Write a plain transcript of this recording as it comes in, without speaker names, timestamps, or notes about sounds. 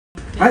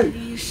哎，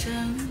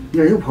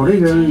呀，又跑这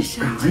个干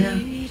啥呀？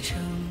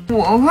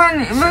我看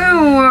你被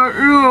我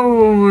热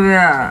乎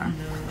的。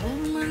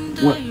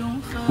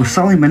我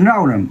烧那门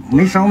罩子，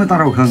没烧那大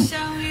灶坑。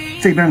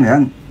这边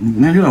凉，你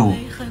那热乎。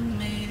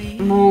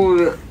不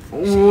的，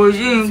我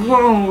进去看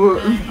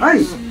看。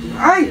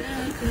哎，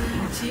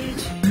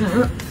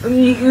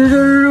你这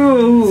热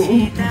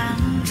乎。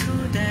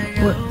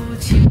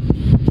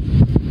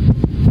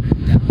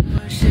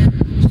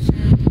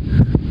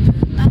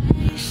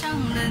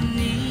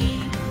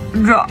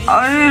咋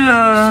的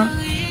了？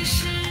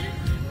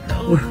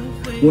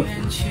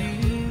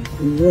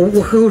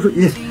我喝口水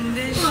去。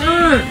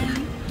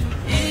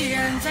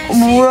我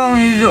不让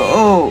你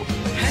走。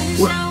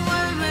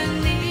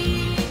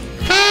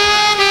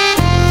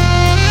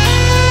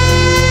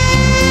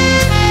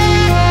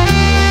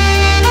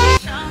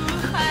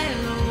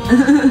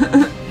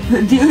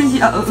挺香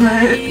的。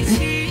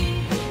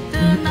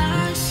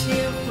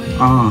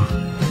啊，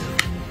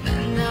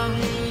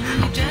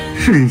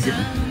是挺香。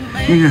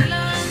那个，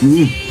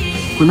你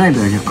滚那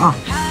边去啊！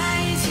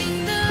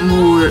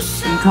不，你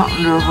躺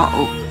着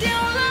好。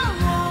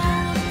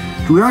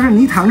主要是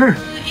你躺这儿，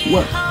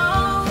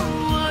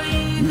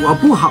我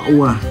不好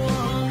啊。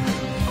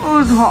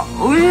我躺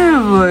下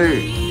呗，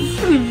睡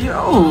觉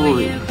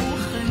呗。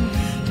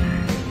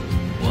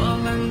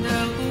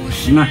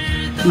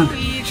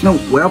那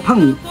我要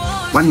碰你，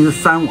完你就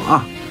扇我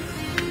啊！